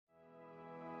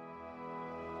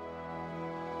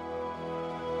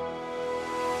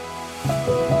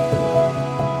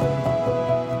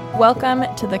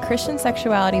Welcome to the Christian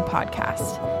Sexuality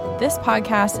Podcast. This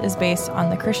podcast is based on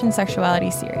the Christian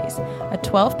Sexuality series, a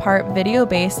 12-part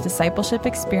video-based discipleship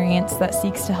experience that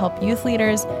seeks to help youth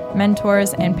leaders,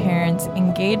 mentors, and parents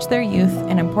engage their youth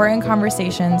in important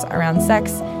conversations around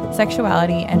sex,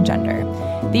 sexuality, and gender.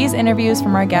 These interviews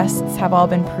from our guests have all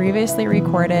been previously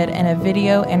recorded in a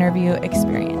video interview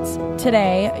experience.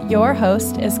 Today, your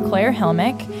host is Claire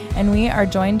Hilmick, and we are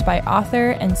joined by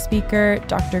author and speaker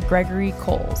Dr. Gregory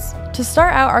Coles. To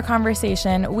start out our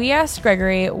conversation, we asked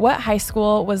Gregory what high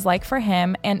school was like for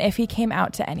him and if he came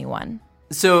out to anyone.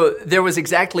 So there was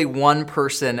exactly one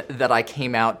person that I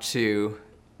came out to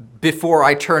before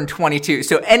I turned 22.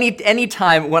 So any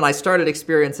time when I started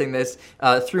experiencing this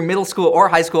through middle school or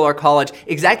high school or college,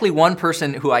 exactly one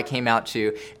person who I came out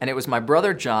to, and it was my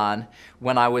brother John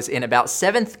when I was in about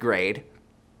 7th grade.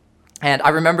 And I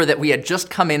remember that we had just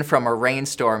come in from a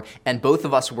rainstorm and both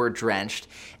of us were drenched.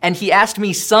 And he asked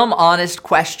me some honest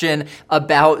question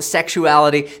about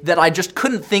sexuality that I just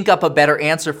couldn't think up a better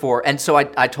answer for. And so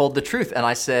I told the truth and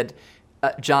I said,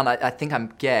 John, I think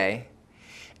I'm gay.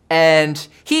 And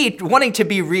he, wanting to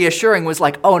be reassuring, was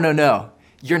like, oh, no,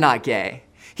 you're not gay.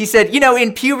 He said,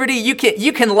 in puberty, you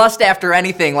can lust after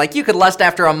anything. Like, you could lust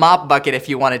after a mop bucket if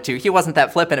you wanted to. He wasn't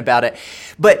that flippant about it.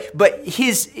 But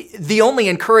the only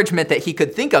encouragement that he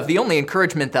could think of, the only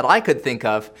encouragement that I could think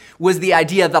of, was the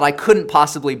idea that I couldn't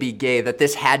possibly be gay, that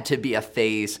this had to be a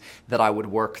phase that I would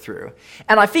work through.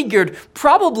 And I figured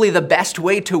probably the best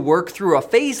way to work through a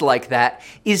phase like that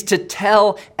is to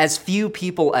tell as few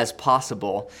people as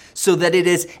possible, so that it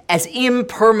is as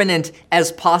impermanent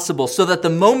as possible, so that the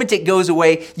moment it goes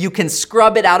away, you can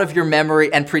scrub it out of your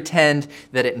memory and pretend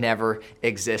that it never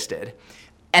existed.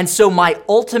 And so my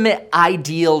ultimate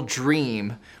ideal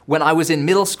dream when I was in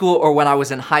middle school or when I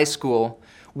was in high school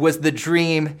was the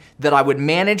dream that I would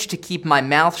manage to keep my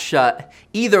mouth shut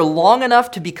either long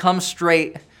enough to become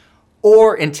straight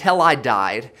or until I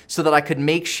died, so that I could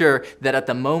make sure that at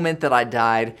the moment that I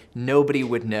died, nobody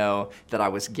would know that I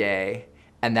was gay.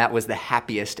 And that was the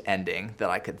happiest ending that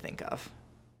I could think of.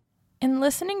 In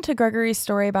listening to Gregory's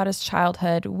story about his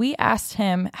childhood, we asked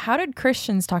him, how did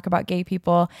Christians talk about gay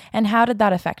people, and how did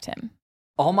that affect him?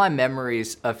 All my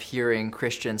memories of hearing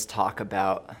Christians talk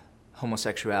about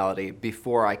homosexuality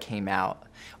before I came out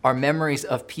are memories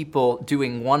of people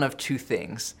doing one of two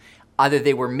things. Either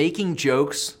they were making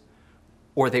jokes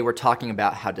or they were talking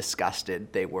about how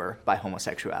disgusted they were by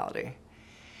homosexuality.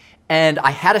 And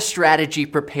I had a strategy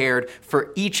prepared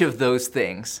for each of those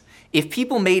things. If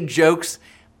people made jokes,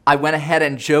 I went ahead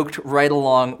and joked right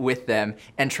along with them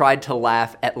and tried to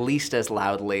laugh at least as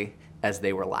loudly as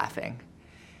they were laughing.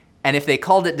 And if they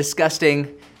called it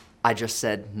disgusting, I just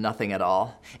said nothing at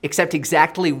all, except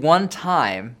exactly one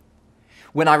time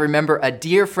when I remember a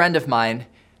dear friend of mine,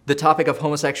 the topic of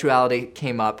homosexuality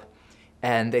came up,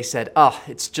 and they said, oh,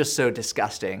 it's just so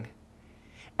disgusting.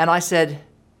 And I said,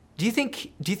 do you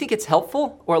think it's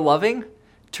helpful or loving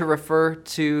to refer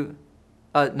to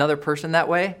another person that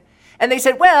way? And they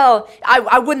said, well,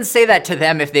 I wouldn't say that to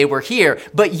them if they were here,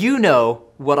 but you know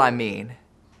what I mean.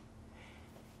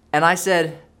 And I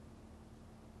said,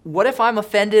 what if I'm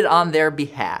offended on their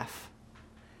behalf?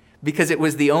 Because it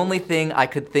was the only thing I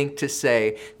could think to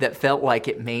say that felt like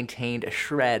it maintained a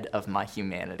shred of my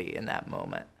humanity in that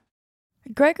moment.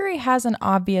 Gregory has an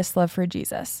obvious love for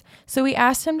Jesus, so we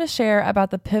asked him to share about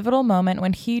the pivotal moment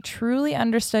when he truly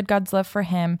understood God's love for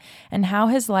him and how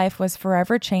his life was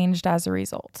forever changed as a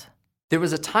result. There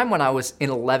was a time when I was in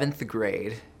 11th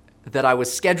grade that I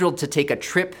was scheduled to take a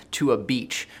trip to a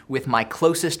beach with my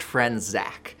closest friend,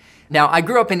 Zach. Now, I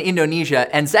grew up in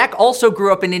Indonesia, and Zach also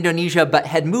grew up in Indonesia, but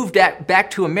had moved back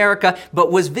to America,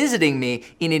 but was visiting me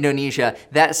in Indonesia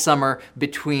that summer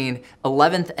between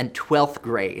 11th and 12th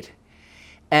grade.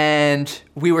 And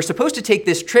we were supposed to take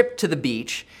this trip to the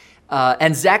beach,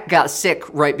 and Zach got sick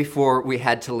right before we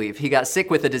had to leave. He got sick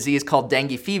with a disease called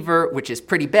dengue fever, which is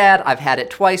pretty bad. I've had it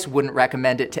twice, wouldn't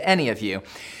recommend it to any of you.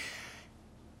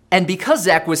 And because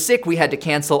Zach was sick, we had to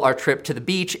cancel our trip to the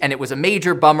beach, and it was a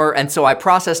major bummer, and so I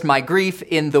processed my grief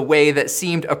in the way that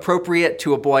seemed appropriate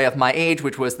to a boy of my age,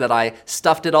 which was that I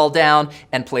stuffed it all down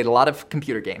and played a lot of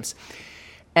computer games.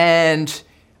 And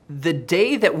the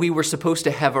day that we were supposed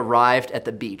to have arrived at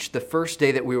the beach, the first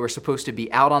day that we were supposed to be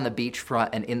out on the beachfront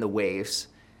and in the waves,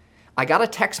 I got a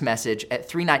text message at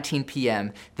 3:19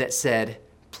 p.m. that said,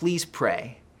 please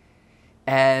pray.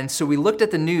 And so we looked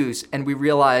at the news and we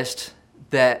realized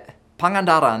that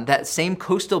Pangandaran, that same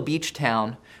coastal beach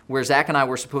town where Zach and I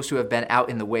were supposed to have been out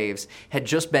in the waves, had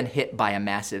just been hit by a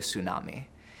massive tsunami.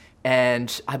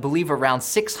 And I believe around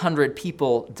 600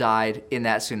 people died in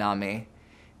that tsunami.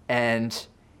 And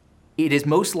it is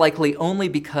most likely only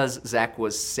because Zach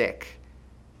was sick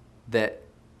that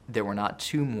there were not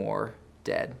 2 more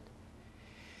dead.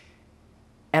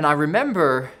 And I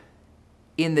remember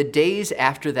in the days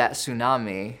after that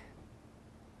tsunami,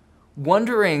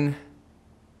 wondering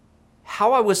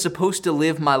how I was supposed to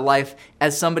live my life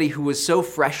as somebody who was so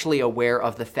freshly aware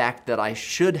of the fact that I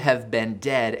should have been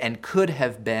dead and could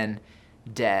have been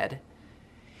dead.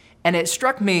 And it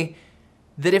struck me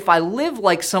that if I live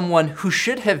like someone who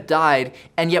should have died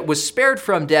and yet was spared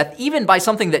from death, even by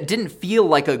something that didn't feel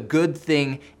like a good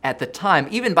thing at the time,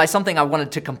 even by something I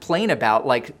wanted to complain about,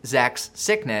 like Zach's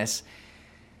sickness,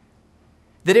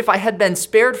 that if I had been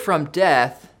spared from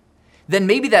death, then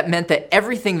maybe that meant that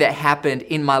everything that happened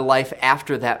in my life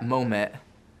after that moment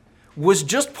was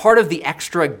just part of the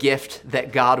extra gift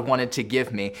that God wanted to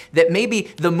give me. That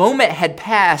maybe the moment had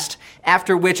passed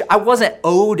after which I wasn't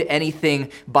owed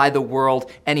anything by the world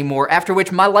anymore, after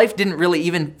which my life didn't really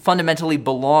even fundamentally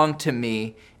belong to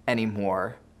me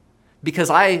anymore, because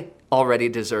I already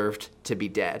deserved to be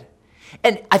dead.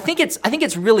 And I think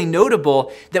it's really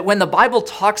notable that when the Bible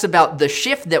talks about the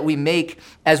shift that we make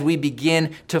as we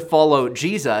begin to follow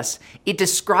Jesus, it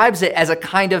describes it as a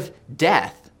kind of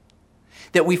death,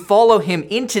 that we follow him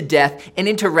into death and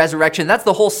into resurrection. That's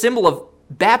the whole symbol of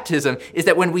baptism, is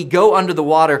that when we go under the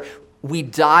water, we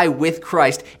die with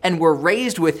Christ and we're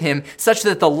raised with him, such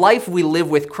that the life we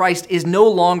live with Christ is no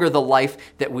longer the life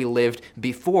that we lived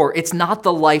before. It's not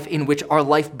the life in which our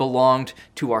life belonged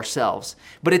to ourselves,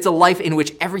 but it's a life in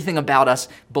which everything about us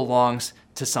belongs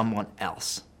to someone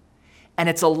else. And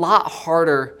it's a lot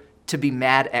harder to be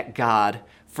mad at God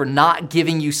for not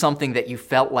giving you something that you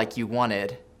felt like you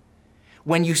wanted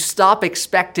when you stop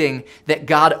expecting that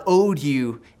God owed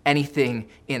you anything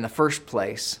in the first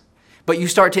place. But you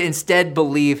start to instead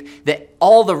believe that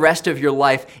all the rest of your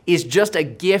life is just a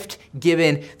gift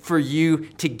given for you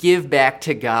to give back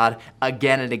to God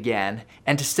again and again,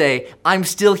 and to say, I'm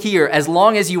still here as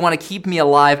long as you want to keep me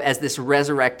alive as this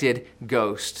resurrected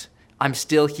ghost. I'm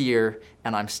still here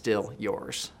and I'm still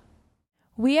yours.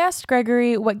 We asked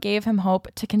Gregory what gave him hope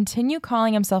to continue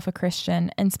calling himself a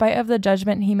Christian in spite of the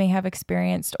judgment he may have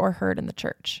experienced or heard in the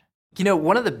church. You know,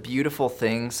 one of the beautiful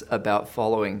things about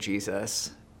following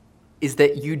Jesus is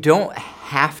that you don't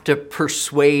have to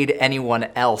persuade anyone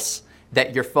else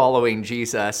that you're following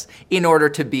Jesus in order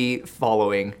to be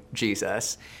following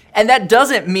Jesus. And that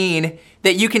doesn't mean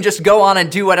that you can just go on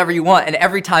and do whatever you want, and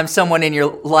every time someone in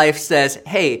your life says,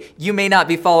 hey, you may not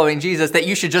be following Jesus, that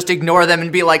you should just ignore them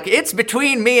and be like, it's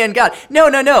between me and God. No.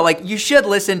 Like, you should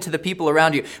listen to the people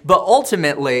around you. But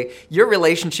ultimately, your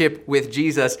relationship with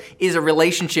Jesus is a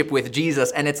relationship with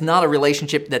Jesus, and it's not a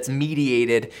relationship that's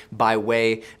mediated by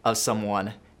way of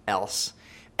someone else.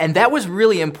 And that was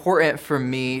really important for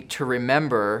me to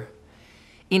remember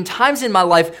in times in my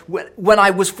life when I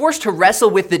was forced to wrestle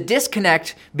with the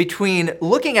disconnect between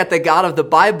looking at the God of the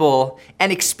Bible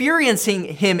and experiencing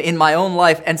him in my own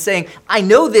life and saying, I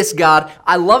know this God,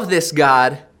 I love this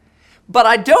God, but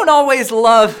I don't always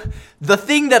love the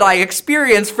thing that I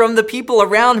experience from the people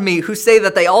around me who say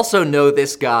that they also know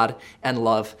this God and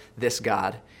love this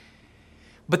God.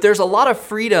 But there's a lot of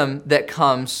freedom that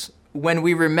comes when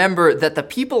we remember that the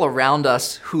people around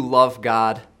us who love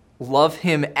God love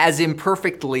him as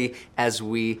imperfectly as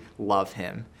we love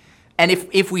him. And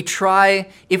if we try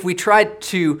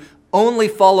to only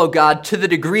follow God to the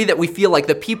degree that we feel like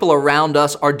the people around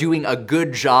us are doing a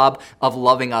good job of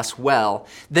loving us well,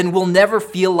 then we'll never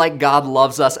feel like God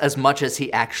loves us as much as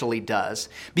he actually does.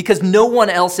 Because no one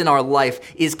else in our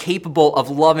life is capable of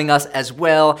loving us as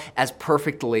well, as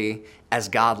perfectly as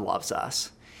God loves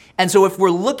us. And so if we're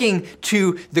looking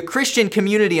to the Christian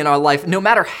community in our life, no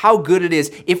matter how good it is,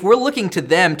 if we're looking to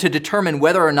them to determine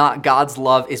whether or not God's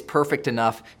love is perfect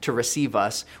enough to receive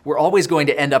us, we're always going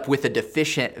to end up with a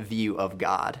deficient view of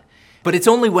God. But it's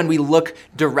only when we look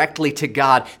directly to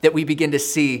God that we begin to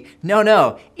see,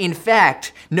 no, in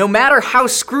fact, no matter how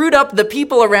screwed up the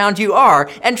people around you are,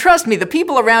 and trust me, the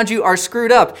people around you are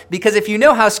screwed up, because if you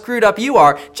know how screwed up you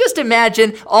are, just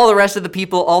imagine all the rest of the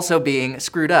people also being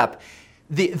screwed up.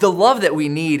 The love that we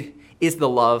need is the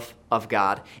love of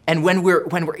God. And when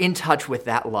we're in touch with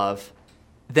that love,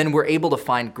 then we're able to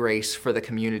find grace for the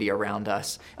community around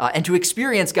us and to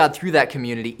experience God through that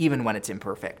community, even when it's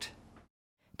imperfect.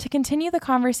 To continue the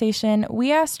conversation,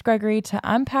 we asked Gregory to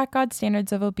unpack God's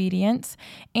standards of obedience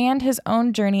and his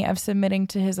own journey of submitting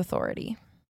to his authority.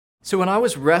 So when I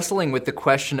was wrestling with the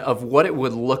question of what it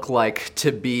would look like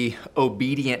to be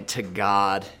obedient to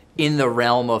God in the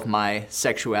realm of my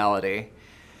sexuality,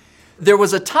 there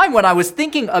was a time when I was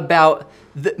thinking about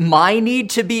my need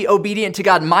to be obedient to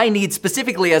God, my need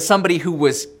specifically as somebody who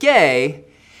was gay,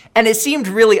 And it seemed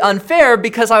really unfair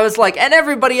because I was like, and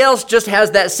everybody else just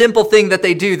has that simple thing that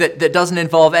they do that doesn't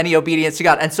involve any obedience to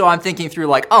God. And so I'm thinking through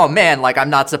like, oh man, like I'm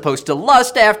not supposed to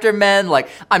lust after men. Like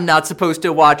I'm not supposed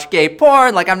to watch gay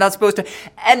porn. Like I'm not supposed to.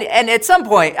 And at some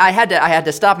point I had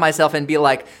to stop myself and be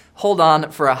like, hold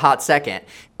on for a hot second.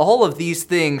 All of these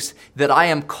things that I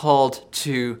am called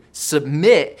to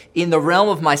submit in the realm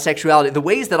of my sexuality, the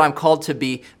ways that I'm called to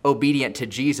be obedient to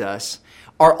Jesus,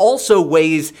 are also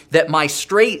ways that my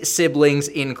straight siblings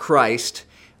in Christ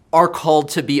are called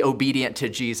to be obedient to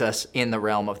Jesus in the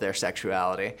realm of their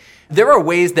sexuality. There are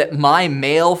ways that my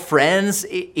male friends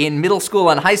in middle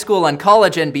school and high school and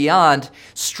college and beyond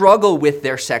struggle with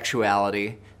their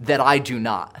sexuality that I do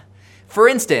not. For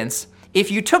instance, if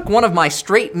you took one of my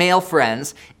straight male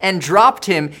friends and dropped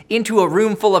him into a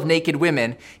room full of naked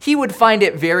women, he would find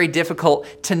it very difficult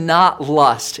to not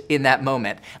lust in that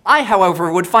moment. I, however,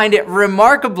 would find it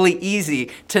remarkably easy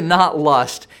to not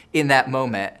lust in that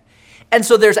moment. And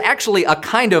so there's actually a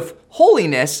kind of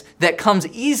holiness that comes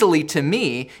easily to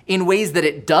me in ways that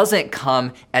it doesn't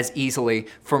come as easily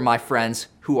for my friends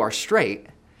who are straight.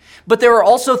 But there are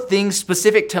also things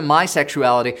specific to my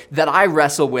sexuality that I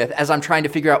wrestle with as I'm trying to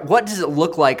figure out what does it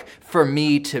look like for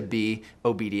me to be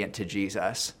obedient to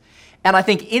Jesus. And I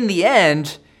think in the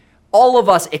end, all of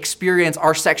us experience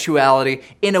our sexuality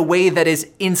in a way that is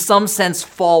in some sense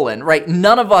fallen, right?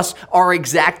 None of us are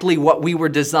exactly what we were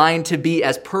designed to be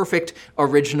as perfect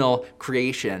original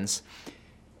creations.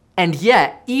 And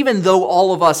yet, even though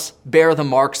all of us bear the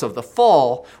marks of the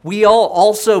fall, we all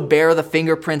also bear the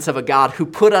fingerprints of a God who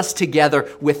put us together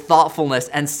with thoughtfulness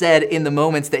and said in the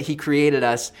moments that he created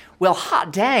us, well,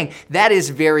 hot dang, that is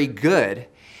very good.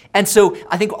 And so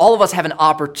I think all of us have an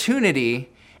opportunity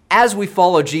as we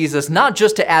follow Jesus, not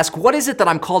just to ask, what is it that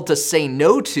I'm called to say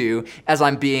no to as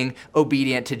I'm being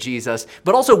obedient to Jesus,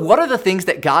 but also what are the things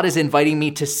that God is inviting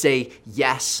me to say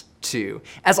yes to?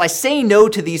 As I say no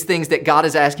to these things that God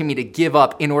is asking me to give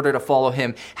up in order to follow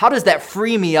him, how does that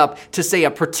free me up to say a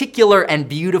particular and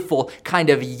beautiful kind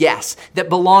of yes that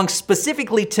belongs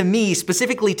specifically to me,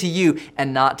 specifically to you,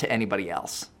 and not to anybody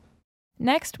else?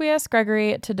 Next, we asked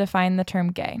Gregory to define the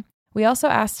term gay. We also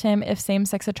asked him if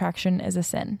same-sex attraction is a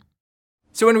sin.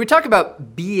 So when we talk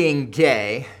about being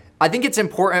gay, I think it's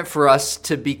important for us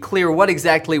to be clear what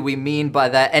exactly we mean by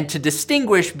that and to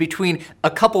distinguish between a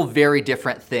couple very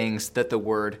different things that the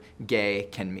word gay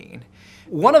can mean.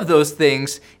 One of those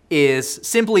things is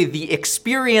simply the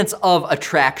experience of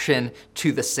attraction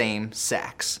to the same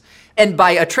sex. And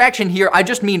by attraction here, I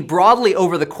just mean broadly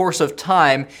over the course of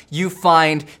time, you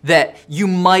find that you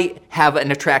might have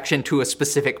an attraction to a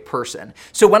specific person.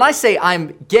 So when I say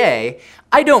I'm gay,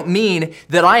 I don't mean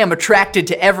that I am attracted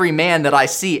to every man that I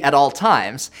see at all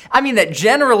times. I mean that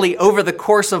generally over the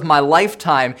course of my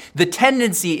lifetime, the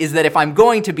tendency is that if I'm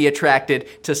going to be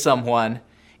attracted to someone,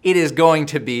 it is going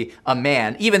to be a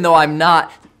man, even though I'm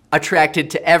not attracted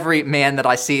to every man that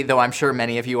I see, though I'm sure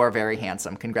many of you are very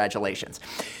handsome. Congratulations.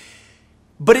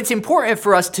 But it's important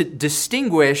for us to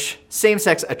distinguish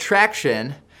same-sex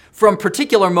attraction from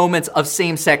particular moments of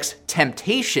same-sex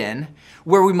temptation,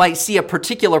 where we might see a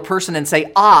particular person and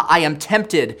say, I am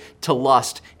tempted to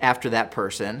lust after that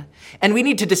person. And we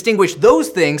need to distinguish those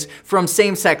things from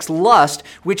same-sex lust,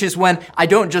 which is when I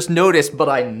don't just notice, but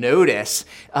I notice,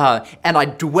 and I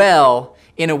dwell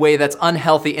in a way that's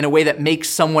unhealthy, in a way that makes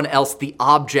someone else the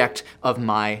object of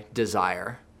my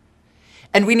desire.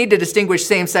 And we need to distinguish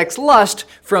same-sex lust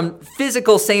from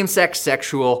physical same-sex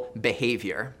sexual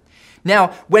behavior. Now,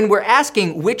 when we're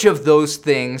asking which of those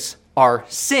things are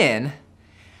sin,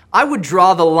 I would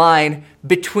draw the line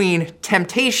between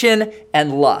temptation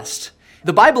and lust.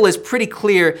 The Bible is pretty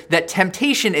clear that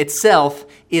temptation itself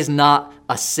is not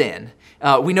a sin.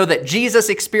 We know that Jesus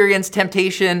experienced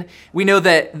temptation. We know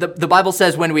that the Bible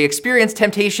says when we experience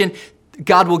temptation,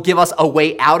 God will give us a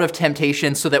way out of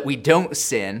temptation so that we don't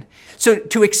sin. So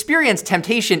to experience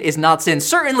temptation is not sin.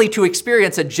 Certainly to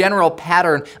experience a general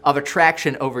pattern of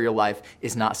attraction over your life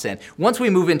is not sin. Once we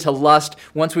move into lust,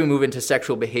 once we move into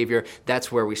sexual behavior,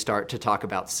 that's where we start to talk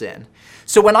about sin.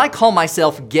 So when I call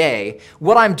myself gay,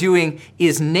 what I'm doing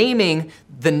is naming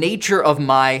the nature of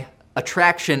my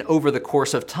attraction over the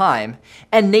course of time,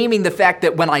 and naming the fact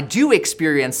that when I do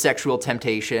experience sexual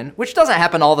temptation, which doesn't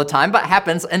happen all the time, but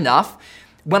happens enough,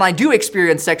 when I do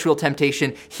experience sexual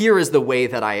temptation, here is the way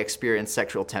that I experience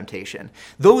sexual temptation.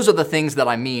 Those are the things that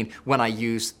I mean when I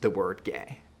use the word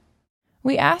gay.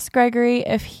 We asked Gregory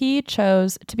if he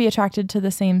chose to be attracted to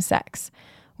the same sex.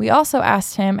 We also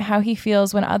asked him how he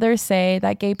feels when others say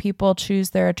that gay people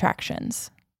choose their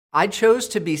attractions. I chose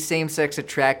to be same-sex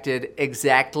attracted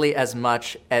exactly as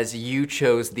much as you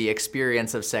chose the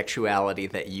experience of sexuality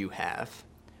that you have,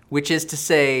 which is to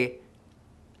say,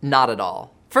 not at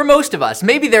all. For most of us,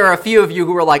 maybe there are a few of you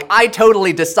who are like, I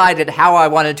totally decided how I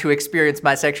wanted to experience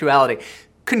my sexuality.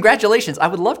 Congratulations, I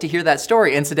would love to hear that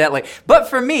story, incidentally. But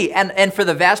for me, and for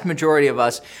the vast majority of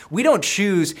us, we don't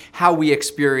choose how we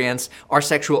experience our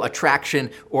sexual attraction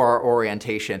or our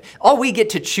orientation. All we get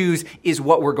to choose is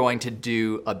what we're going to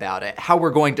do about it, how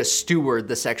we're going to steward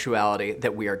the sexuality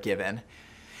that we are given.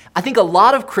 I think a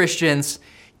lot of Christians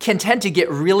can tend to get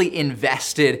really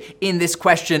invested in this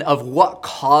question of what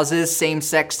causes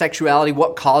same-sex sexuality,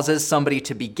 what causes somebody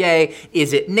to be gay.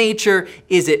 Is it nature?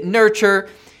 Is it nurture?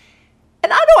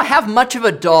 And I don't have much of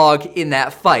a dog in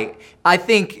that fight. I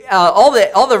think all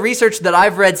the research that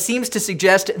I've read seems to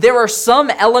suggest there are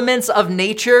some elements of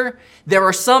nature, there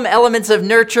are some elements of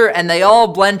nurture, and they all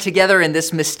blend together in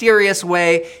this mysterious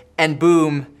way, and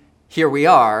boom, here we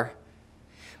are.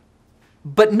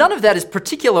 But none of that is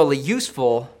particularly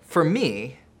useful for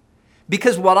me,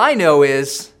 because what I know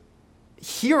is,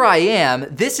 here I am,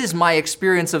 this is my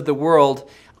experience of the world.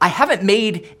 I haven't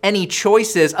made any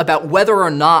choices about whether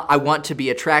or not I want to be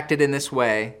attracted in this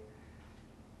way,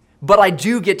 but I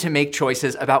do get to make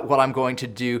choices about what I'm going to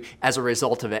do as a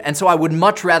result of it. And so I would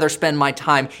much rather spend my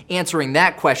time answering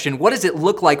that question. What does it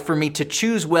look like for me to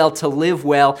choose well, to live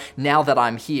well now that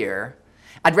I'm here?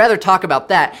 I'd rather talk about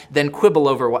that than quibble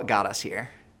over what got us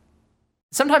here.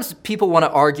 Sometimes people want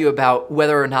to argue about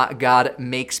whether or not God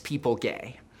makes people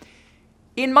gay.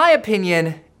 In my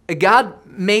opinion, God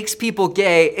makes people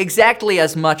gay exactly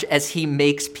as much as he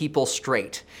makes people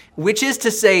straight, which is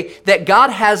to say that God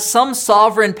has some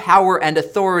sovereign power and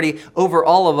authority over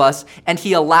all of us, and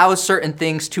he allows certain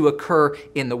things to occur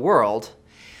in the world.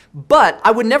 But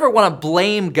I would never want to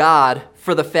blame God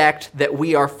for the fact that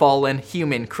we are fallen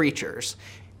human creatures.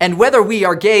 And whether we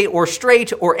are gay or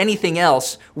straight or anything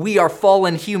else, we are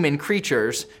fallen human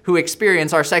creatures who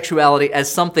experience our sexuality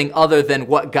as something other than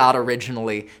what God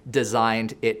originally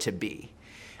designed it to be.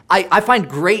 I find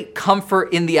great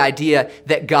comfort in the idea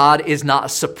that God is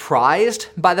not surprised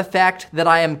by the fact that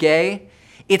I am gay.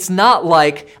 It's not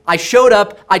like I showed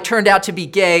up, I turned out to be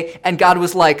gay, and God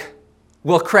was like,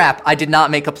 well, crap, I did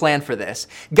not make a plan for this.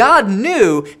 God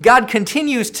knew, God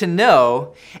continues to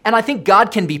know, and I think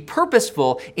God can be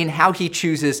purposeful in how he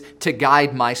chooses to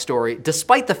guide my story,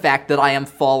 despite the fact that I am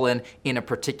fallen in a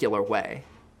particular way.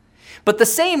 But the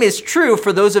same is true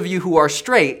for those of you who are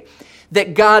straight,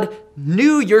 that God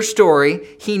knew your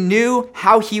story, he knew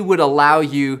how he would allow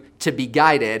you to be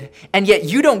guided, and yet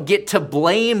you don't get to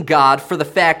blame God for the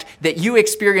fact that you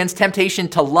experience temptation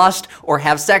to lust or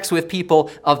have sex with people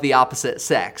of the opposite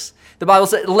sex. The Bible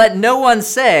says, let no one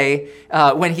say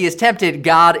when he is tempted,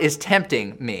 God is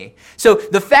tempting me. So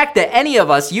the fact that any of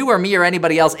us, you or me or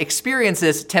anybody else,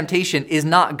 experiences temptation is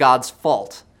not God's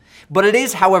fault. But it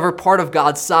is, however, part of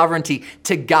God's sovereignty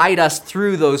to guide us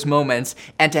through those moments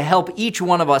and to help each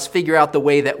one of us figure out the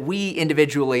way that we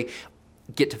individually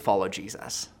get to follow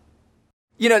Jesus.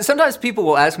 You know, sometimes people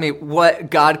will ask me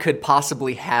what God could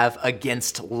possibly have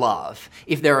against love.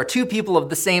 If there are two people of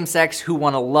the same sex who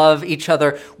want to love each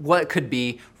other, what could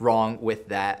be wrong with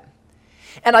that?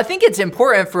 And I think it's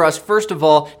important for us, first of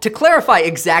all, to clarify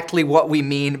exactly what we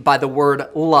mean by the word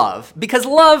love, because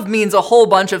love means a whole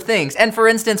bunch of things. And for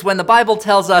instance, when the Bible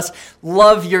tells us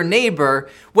love your neighbor,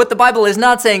 what the Bible is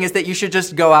not saying is that you should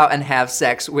just go out and have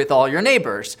sex with all your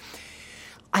neighbors.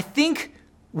 I think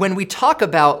when we talk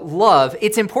about love,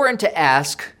 it's important to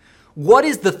ask, what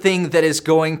is the thing that is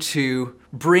going to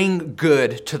bring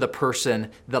good to the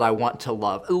person that I want to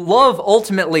love? Love,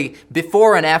 ultimately,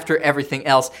 before and after everything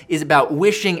else, is about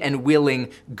wishing and willing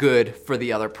good for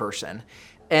the other person.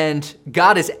 And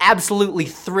God is absolutely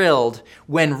thrilled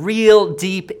when real,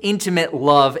 deep, intimate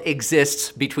love exists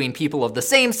between people of the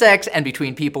same sex and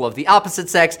between people of the opposite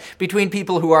sex, between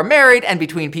people who are married and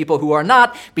between people who are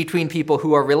not, between people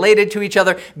who are related to each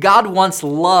other. God wants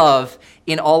love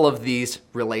in all of these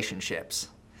relationships.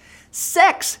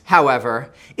 Sex,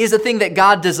 however, is a thing that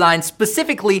God designed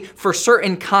specifically for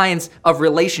certain kinds of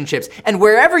relationships. And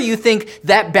wherever you think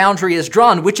that boundary is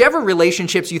drawn, whichever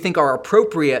relationships you think are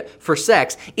appropriate for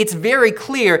sex, it's very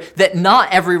clear that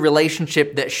not every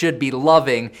relationship that should be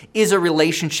loving is a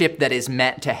relationship that is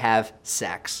meant to have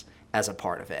sex as a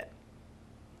part of it.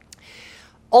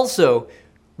 Also,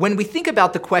 when we think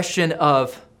about the question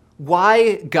of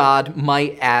why God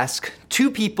might ask two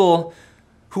people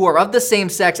who are of the same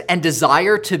sex and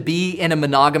desire to be in a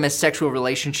monogamous sexual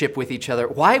relationship with each other,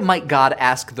 why might God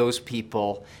ask those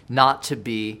people not to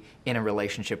be in a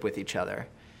relationship with each other?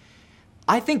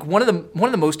 I think one of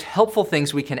the most helpful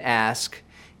things we can ask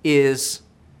is,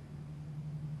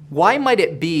 why might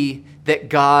it be that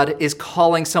God is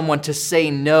calling someone to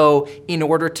say no in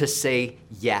order to say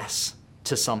yes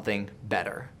to something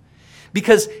better?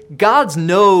 Because God's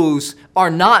no's are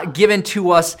not given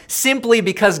to us simply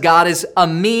because God is a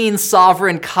mean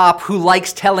sovereign cop who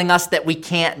likes telling us that we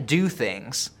can't do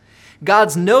things.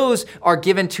 God's no's are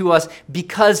given to us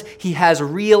because he has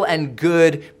real and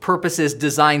good purposes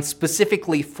designed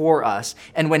specifically for us.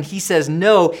 And when he says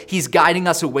no, he's guiding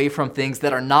us away from things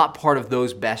that are not part of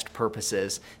those best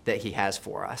purposes that he has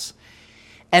for us.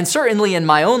 And certainly in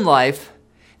my own life,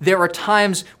 there are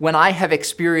times when I have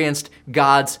experienced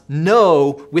God's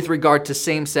no with regard to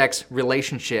same-sex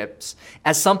relationships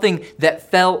as something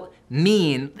that felt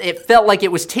mean. It felt like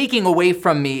it was taking away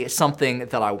from me something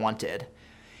that I wanted.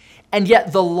 And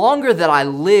yet, the longer that I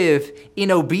live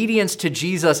in obedience to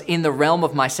Jesus in the realm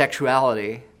of my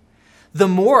sexuality, the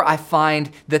more I find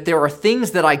that there are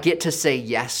things that I get to say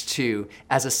yes to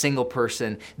as a single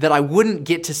person that I wouldn't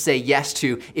get to say yes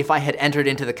to if I had entered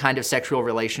into the kind of sexual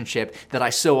relationship that I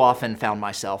so often found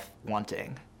myself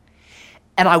wanting.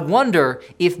 And I wonder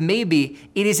if maybe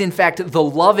it is in fact the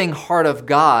loving heart of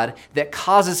God that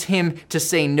causes him to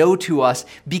say no to us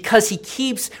because he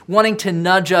keeps wanting to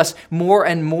nudge us more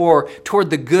and more toward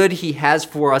the good he has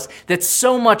for us that's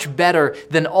so much better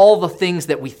than all the things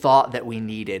that we thought that we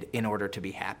needed in order to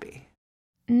be happy.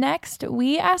 Next,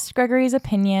 we asked Gregory's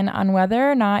opinion on whether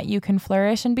or not you can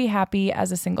flourish and be happy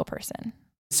as a single person.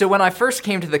 So when I first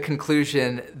came to the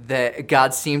conclusion that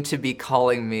God seemed to be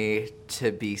calling me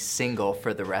to be single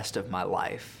for the rest of my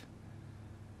life,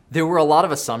 there were a lot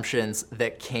of assumptions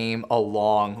that came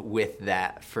along with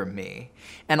that for me.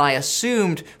 And I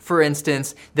assumed, for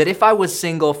instance, that if I was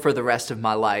single for the rest of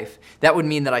my life, that would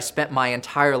mean that I spent my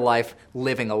entire life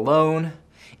living alone.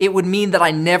 It would mean that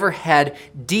I never had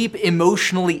deep,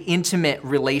 emotionally intimate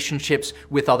relationships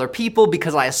with other people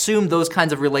because I assumed those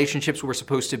kinds of relationships were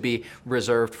supposed to be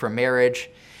reserved for marriage.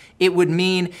 It would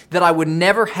mean that I would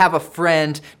never have a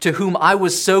friend to whom I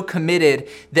was so committed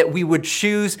that we would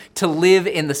choose to live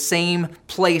in the same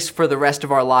place for the rest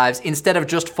of our lives instead of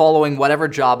just following whatever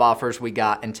job offers we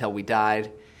got until we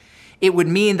died. It would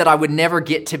mean that I would never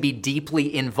get to be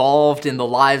deeply involved in the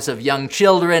lives of young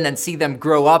children and see them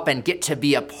grow up and get to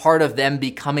be a part of them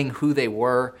becoming who they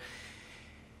were.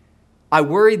 I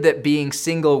worried that being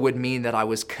single would mean that I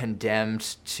was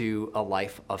condemned to a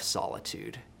life of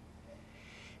solitude.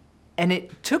 And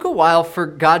it took a while for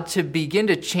God to begin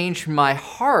to change my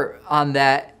heart on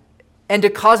that and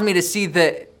to cause me to see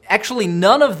that actually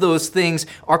none of those things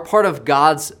are part of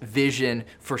God's vision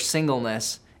for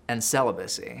singleness and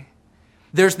celibacy.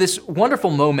 There's this wonderful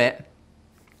moment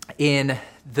in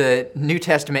the New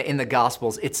Testament, in the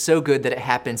Gospels. It's so good that it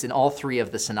happens in all three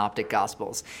of the synoptic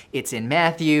Gospels. It's in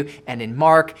Matthew and in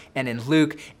Mark and in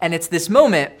Luke. And it's this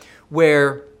moment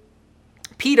where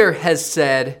Peter has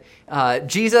said,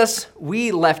 Jesus,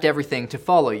 we left everything to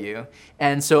follow you.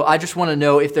 And so I just want to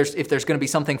know if there's going to be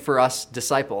something for us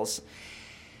disciples.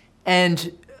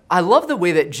 And I love the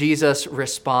way that Jesus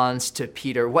responds to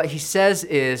Peter. What he says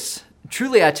is,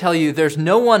 truly, I tell you, there's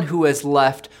no one who has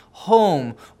left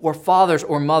home or fathers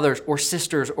or mothers or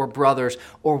sisters or brothers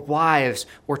or wives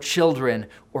or children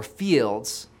or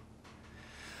fields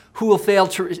who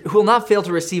will not fail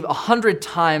to receive 100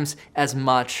 times as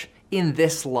much in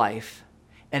this life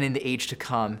and in the age to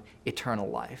come, eternal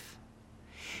life.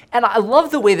 And I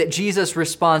love the way that Jesus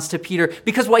responds to Peter,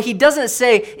 because what he doesn't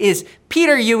say is,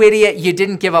 Peter, you idiot, you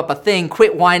didn't give up a thing,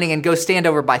 quit whining and go stand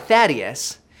over by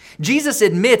Thaddeus. Jesus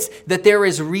admits that there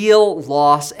is real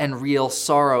loss and real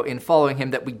sorrow in following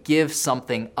him, that we give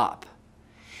something up.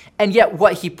 And yet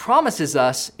what he promises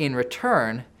us in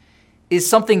return is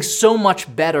something so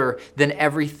much better than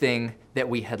everything that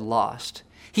we had lost.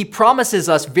 He promises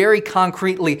us very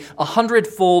concretely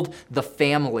 100-fold the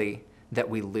family that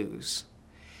we lose.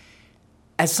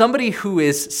 As somebody who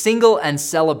is single and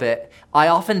celibate, I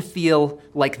often feel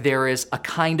like there is a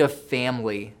kind of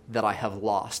family that I have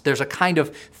lost. There's a kind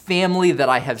of family that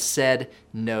I have said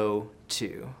no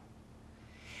to.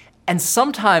 And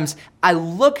sometimes I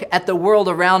look at the world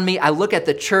around me, I look at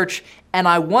the church, and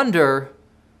I wonder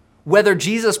whether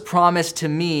Jesus' promise to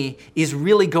me is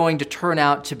really going to turn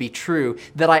out to be true,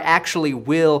 that I actually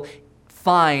will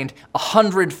find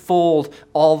 100-fold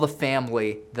all the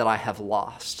family that I have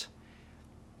lost.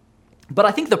 But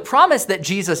I think the promise that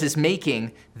Jesus is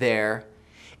making there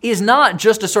is not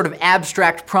just a sort of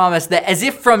abstract promise that as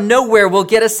if from nowhere we'll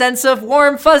get a sense of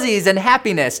warm fuzzies and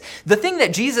happiness. The thing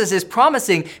that Jesus is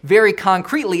promising very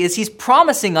concretely is he's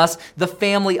promising us the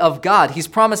family of God. He's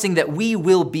promising that we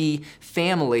will be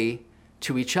family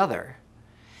to each other.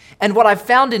 And what I've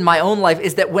found in my own life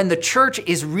is that when the church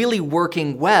is really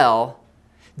working well,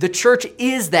 the church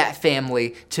is that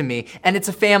family to me. And it's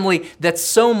a family that's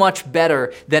so much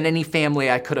better than any family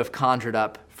I could have conjured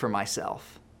up for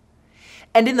myself.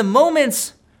 And in the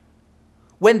moments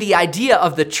when the idea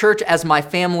of the church as my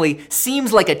family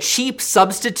seems like a cheap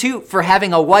substitute for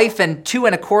having a wife and 2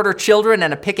 1/4 children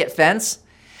and a picket fence,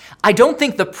 I don't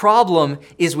think the problem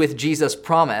is with Jesus'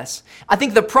 promise. I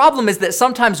think the problem is that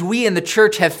sometimes we in the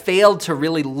church have failed to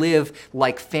really live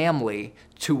like family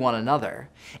to one another.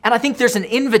 And I think there's an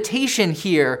invitation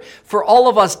here for all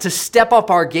of us to step up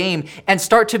our game and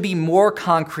start to be more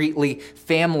concretely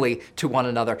family to one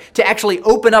another, to actually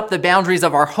open up the boundaries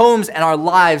of our homes and our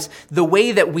lives, the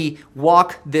way that we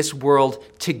walk this world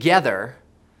together,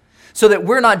 so that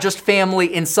we're not just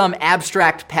family in some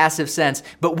abstract, passive sense,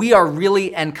 but we are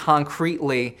really and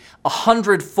concretely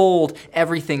 100-fold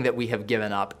everything that we have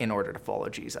given up in order to follow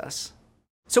Jesus.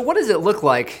 So what does it look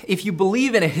like if you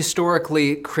believe in a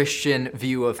historically Christian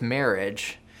view of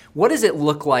marriage? What does it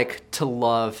look like to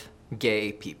love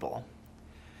gay people?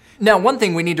 Now, one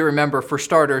thing we need to remember for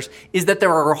starters is that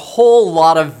there are a whole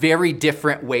lot of very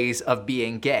different ways of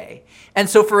being gay. And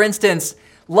so, for instance,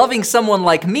 loving someone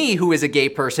like me who is a gay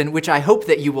person, which I hope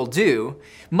that you will do,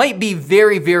 might be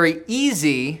very, very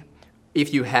easy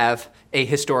if you have a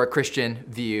historic Christian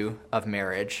view of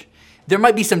marriage. There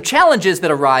might be some challenges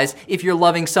that arise if you're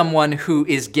loving someone who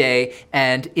is gay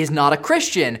and is not a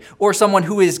Christian, or someone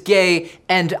who is gay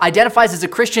and identifies as a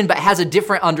Christian but has a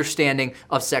different understanding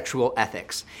of sexual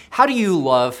ethics. How do you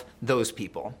love those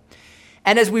people?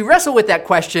 And as we wrestle with that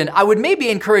question, I would maybe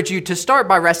encourage you to start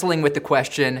by wrestling with the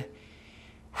question,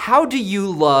 how do you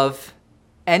love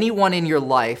anyone in your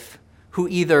life who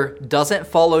either doesn't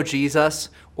follow Jesus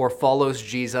or follows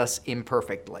Jesus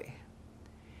imperfectly?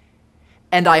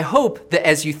 And I hope that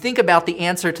as you think about the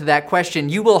answer to that question,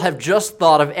 you will have just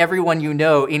thought of everyone you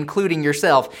know, including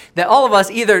yourself, that all of us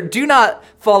either do not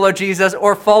follow Jesus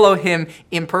or follow him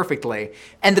imperfectly.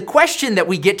 And the question that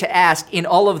we get to ask in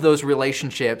all of those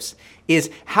relationships is,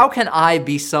 how can I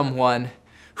be someone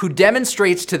who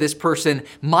demonstrates to this person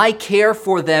my care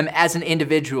for them as an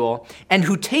individual, and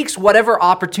who takes whatever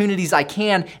opportunities I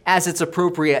can as it's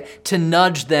appropriate to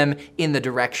nudge them in the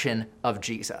direction of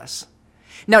Jesus?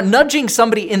 Now, nudging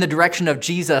somebody in the direction of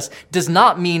Jesus does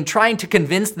not mean trying to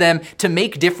convince them to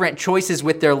make different choices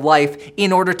with their life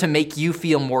in order to make you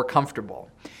feel more comfortable.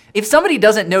 If somebody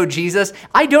doesn't know Jesus,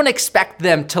 I don't expect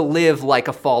them to live like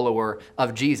a follower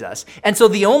of Jesus. And so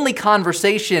the only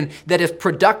conversation that is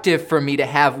productive for me to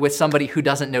have with somebody who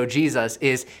doesn't know Jesus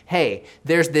is, hey,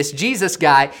 there's this Jesus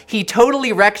guy, he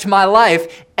totally wrecked my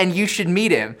life, and you should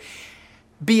meet him.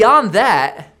 Beyond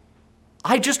that,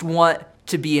 I just want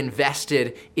to be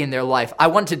invested in their life. I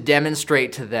want to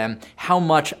demonstrate to them how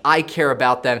much I care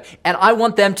about them, and I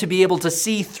want them to be able to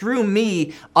see through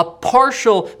me a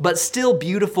partial but still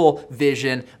beautiful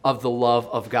vision of the love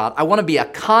of God. I want to be a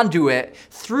conduit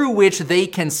through which they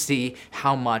can see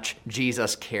how much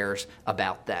Jesus cares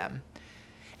about them.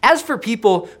 As for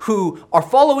people who are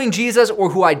following Jesus or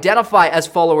who identify as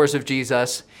followers of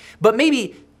Jesus, but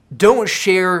maybe don't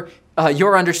share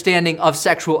your understanding of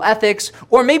sexual ethics,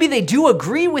 or maybe they do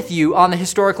agree with you on the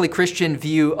historically Christian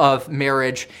view of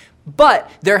marriage, but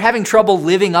they're having trouble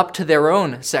living up to their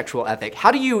own sexual ethic.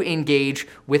 How do you engage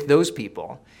with those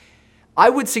people? I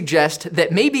would suggest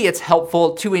that maybe it's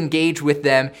helpful to engage with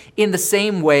them in the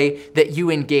same way that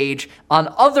you engage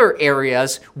on other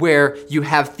areas where you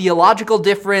have theological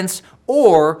difference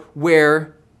or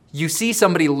where you see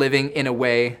somebody living in a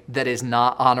way that is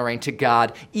not honoring to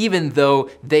God, even though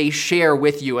they share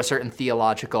with you a certain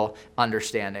theological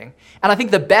understanding. And I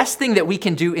think the best thing that we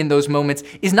can do in those moments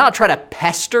is not try to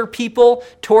pester people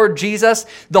toward Jesus.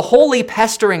 The holy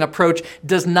pestering approach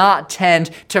does not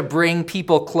tend to bring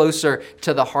people closer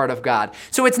to the heart of God.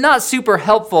 So it's not super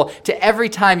helpful to every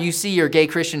time you see your gay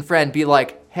Christian friend be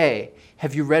like, hey,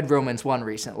 have you read Romans 1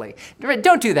 recently?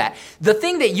 Don't do that. The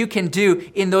thing that you can do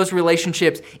in those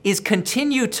relationships is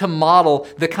continue to model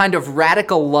the kind of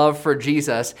radical love for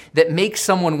Jesus that makes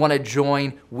someone want to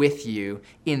join with you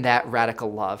in that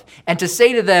radical love. And to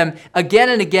say to them again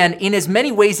and again, in as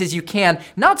many ways as you can,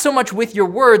 not so much with your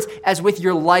words as with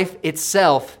your life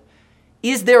itself,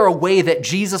 is there a way that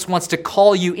Jesus wants to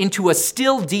call you into a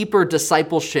still deeper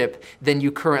discipleship than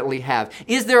you currently have?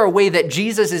 Is there a way that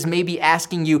Jesus is maybe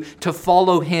asking you to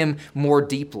follow him more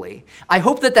deeply? I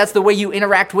hope that that's the way you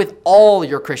interact with all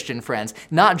your Christian friends,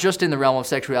 not just in the realm of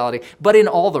sexuality, but in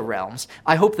all the realms.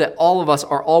 I hope that all of us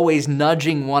are always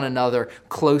nudging one another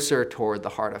closer toward the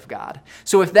heart of God.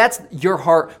 So if that's your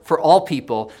heart for all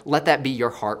people, let that be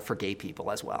your heart for gay people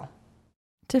as well.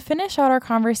 To finish out our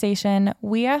conversation,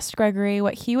 we asked Gregory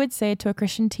what he would say to a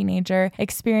Christian teenager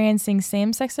experiencing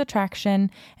same-sex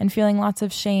attraction and feeling lots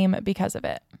of shame because of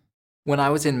it. When I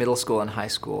was in middle school and high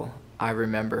school, I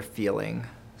remember feeling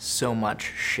so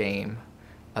much shame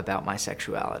about my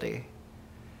sexuality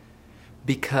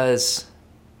because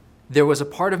there was a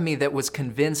part of me that was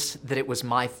convinced that it was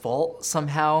my fault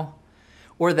somehow,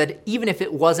 or that even if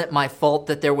it wasn't my fault,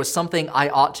 that there was something I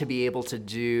ought to be able to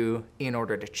do in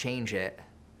order to change it.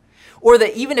 Or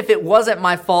that even if it wasn't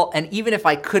my fault and even if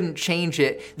I couldn't change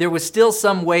it, there was still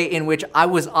some way in which I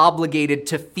was obligated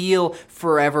to feel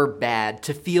forever bad,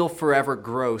 to feel forever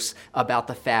gross about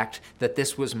the fact that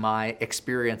this was my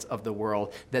experience of the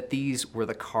world, that these were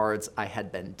the cards I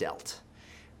had been dealt.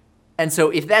 And so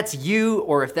if that's you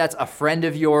or if that's a friend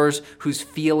of yours who's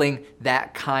feeling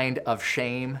that kind of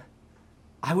shame,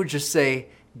 I would just say,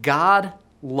 God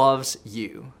loves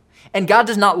you. And God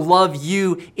does not love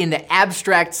you in the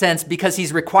abstract sense because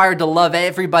he's required to love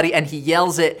everybody and he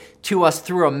yells it to us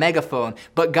through a megaphone.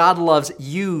 But God loves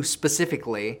you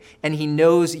specifically, and he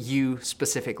knows you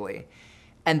specifically.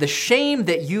 And the shame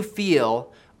that you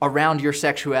feel around your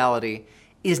sexuality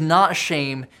is not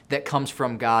shame that comes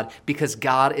from God, because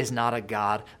God is not a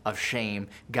God of shame.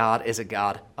 God is a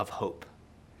God of hope.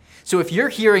 So if you're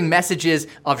hearing messages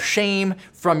of shame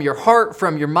from your heart,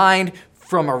 from your mind,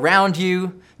 from around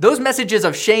you, those messages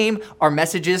of shame are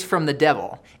messages from the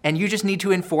devil, and you just need to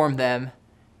inform them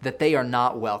that they are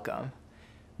not welcome,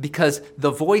 because the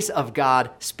voice of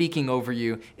God speaking over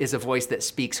you is a voice that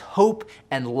speaks hope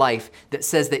and life, that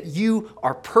says that you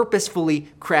are purposefully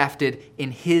crafted in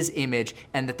his image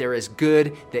and that there is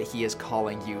good that he is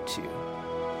calling you to.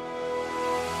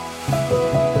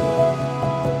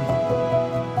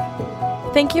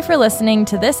 Thank you for listening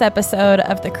to this episode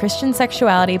of the Christian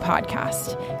Sexuality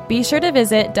Podcast. Be sure to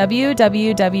visit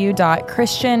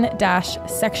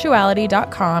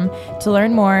www.christian-sexuality.com to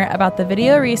learn more about the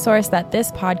video resource that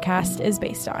this podcast is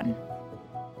based on.